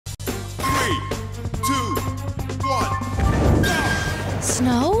3, 2, 1.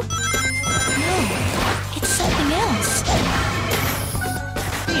 Snow? No, it's something else.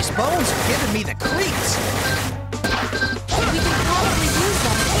 These bones are giving me the creeps. We can probably use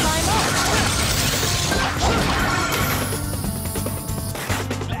them to climb up.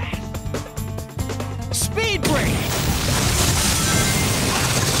 Speed break!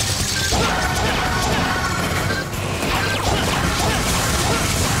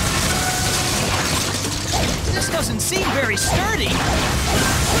 This doesn't seem very sturdy.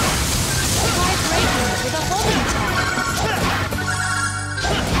 Try breaking it with a homing attack.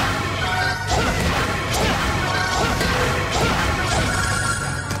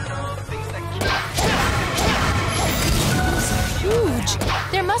 Huge!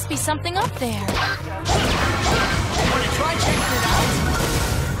 There must be something up there. Want to try checking it out?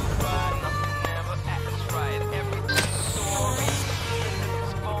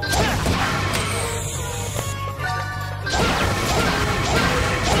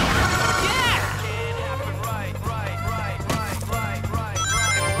 Yeah!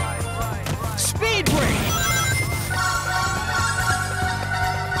 Speed break!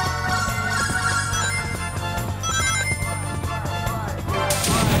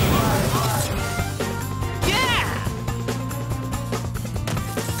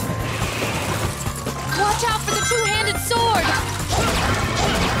 Watch out for the two-handed sword!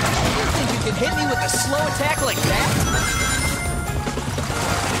 You think you can hit me with a slow attack like that?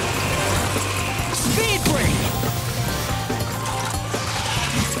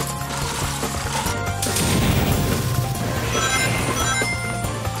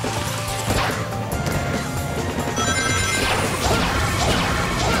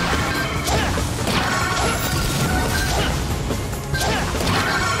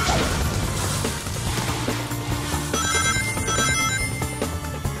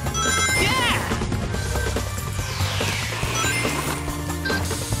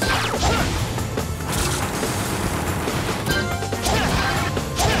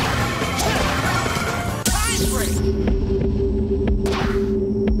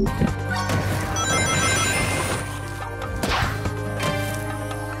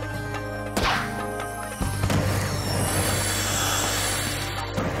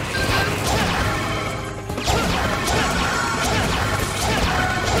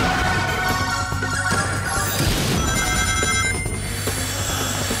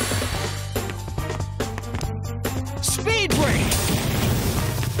 Speed break!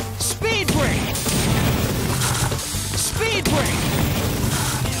 Speed break! Speed break! Speed break!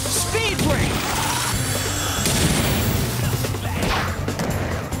 Speed break!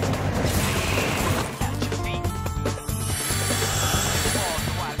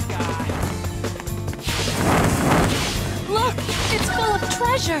 Look, it's full of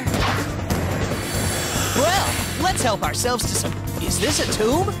treasure. Well, let's help ourselves to some... Is this a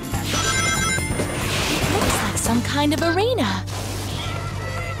tomb? Looks like some kind of arena.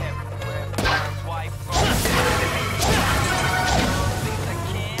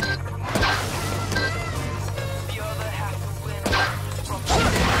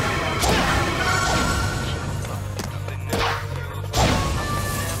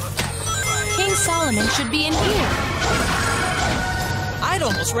 King Solomon should be in here. I'd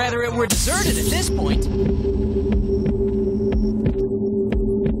almost rather it were deserted at this point.